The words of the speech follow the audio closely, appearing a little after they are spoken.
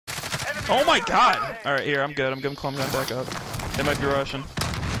Oh my god! Alright, here, I'm good. I'm good. I'm back up. They might be rushing.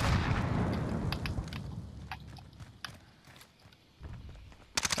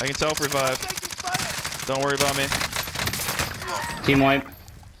 I can self-revive. Don't worry about me. Team wipe.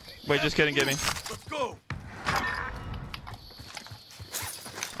 Wait, just kidding, get me. Let's go.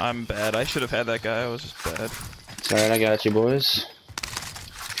 I'm bad. I should have had that guy. I was just bad. It's alright, I got you, boys.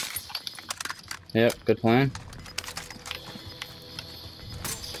 Yep, good plan.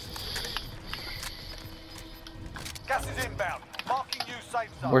 Gas is inbound. Marking you safe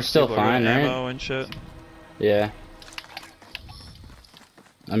zone. We're still People are fine, getting right? ammo and shit. Yeah.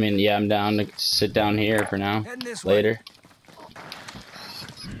 I mean, yeah, I'm down to sit down here for now. Heading this way. Later.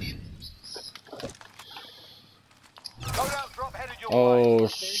 Loadout drop headed your way. Oh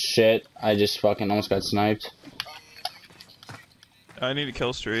shit! I just fucking almost got sniped. I need a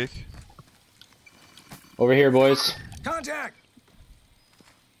kill streak. Over here, boys. Contact.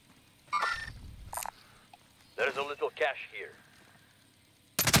 There's a little cash here.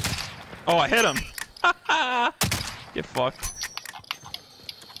 Oh, I hit him! Get fucked.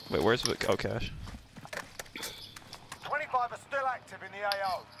 Wait, where's the cash? 25 are still active in the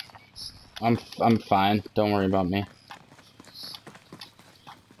AO. I'm fine. Don't worry about me.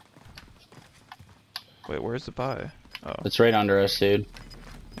 Wait, where's the buy? Oh, It's right under us, dude.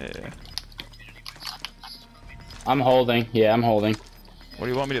 yeah. I'm holding. Yeah, I'm holding. What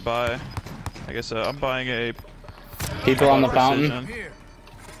do you want me to buy? I guess I'm buying a... People on the fountain. Precision. Here.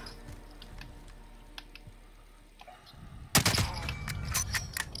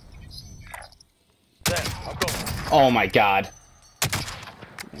 There, I'll go. Oh my god.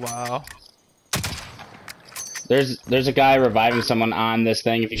 Wow. There's a guy reviving someone on this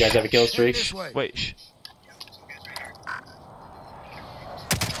thing. If you guys have a kill Heading streak, this way. Wait, shh.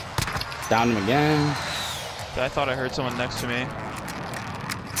 down him again. I thought I heard someone next to me.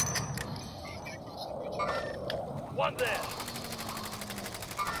 One there.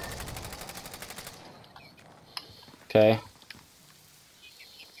 Okay.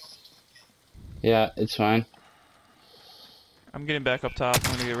 Yeah, it's fine. I'm getting back up top.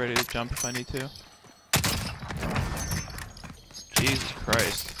 I'm gonna get ready to jump if I need to. Jesus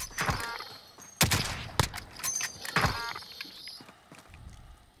Christ.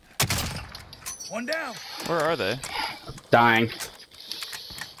 One down. Where are they? Dying.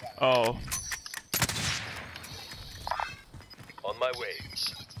 Oh. On my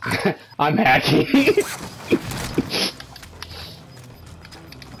way. I'm hacking.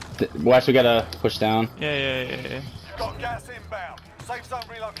 Watch, we gotta push down. Yeah. Got gas inbound. Safe zone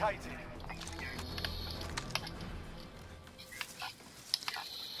relocated.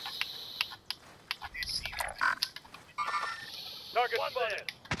 Target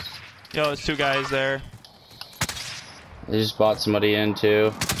spotted. Yo, there's two guys there. They just bought somebody in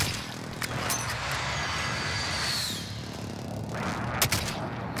too.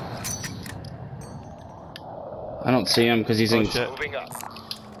 I don't see him because he's Oh, in shit. Moving up.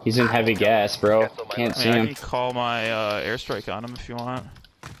 he's in heavy gas, bro. Can't see I him. can call my airstrike on him if you want.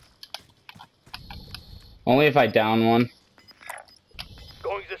 Only if I down one.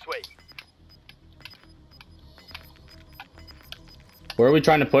 Going this way. Where are we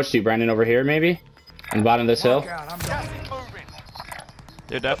trying to push to, Brandon? Over here, maybe? On the bottom of this hill? Mark out. I'm gas is moving.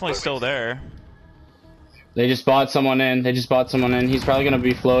 They're definitely still there. They just bought someone in. He's probably gonna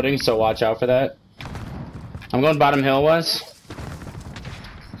be floating, so watch out for that. I'm going bottom hill, Wes.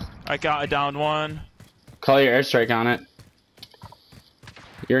 I downed one. Call your airstrike on it.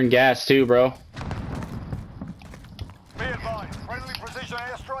 You're in gas too, bro. Be advised. Friendly precision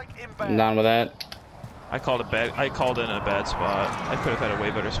airstrike I'm inbound. down with that. I called in a bad spot. I could have had a way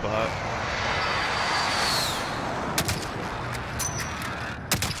better spot.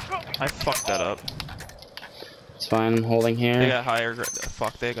 I fucked that up. It's fine. I'm holding They here.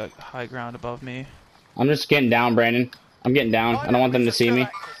 got they got high ground above me. I'm just getting down, Brandon. I'm getting down. I don't want them to see me.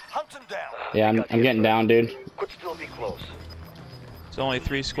 Hunt them down. Yeah, I'm getting down, dude. Could still be close. It's only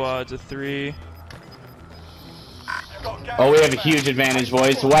 3 squads of 3. Got gas Oh, we have a inbound. huge advantage,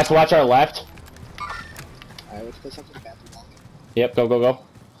 boys. Wes, watch our left. Alright, let's go something to the bathroom. Yep, go.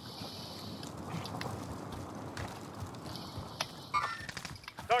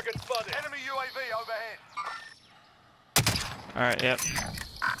 Target spotted. Enemy UAV overhead. Alright, yep.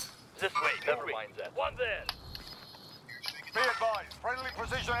 This way. Never mind that. One there. Be advised. Friendly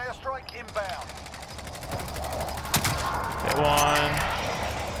precision airstrike inbound. Hit one.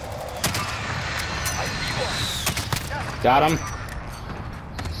 Got him.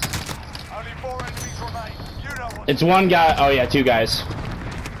 Only 4 enemies remain. You know what. It's one guy. Oh yeah, 2 guys.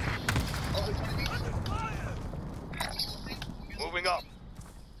 Moving up.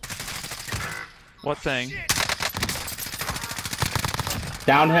 What thing?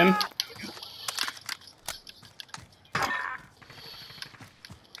 Down him.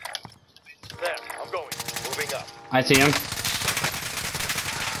 There, I'm going. Moving up. I see him.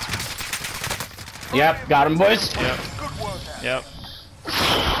 Yep, got him, boys. Yep. Good work out. Yep.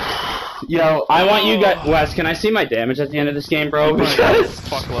 Yo, I want you guys. Wes, can I see my damage at the end of this game, bro? Because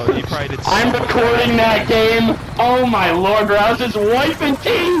Fuckload. You probably did. I'm recording that game. Oh my lord, bro! I was just wiping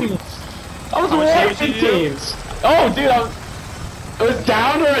teams. I was How much damage wiping did you do? teams. Oh, dude, it was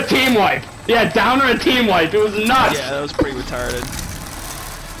down or a team wipe. Yeah, down or a team wipe. It was nuts. Yeah, that was pretty retarded.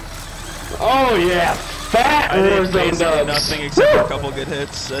 Oh yeah, fat I did Warzone basically dubs. nothing except for a couple good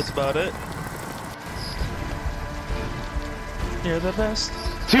hits. That's about it. You're the best.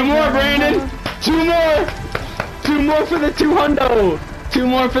 2 more, Brandon. 2 more. 2 more for the 2 hundo. 2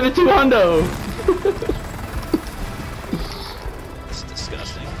 more for the 2 hundo. It's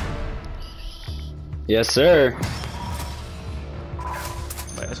disgusting. Yes, sir.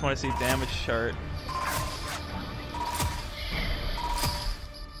 Wait, I just want to see damage chart.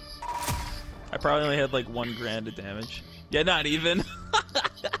 I probably only had like 1 grand of damage. Yeah, not even.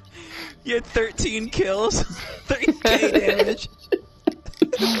 You had 13 kills, 30k damage.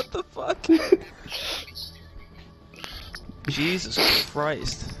 What the fuck? Jesus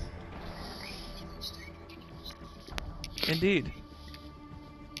Christ. Indeed.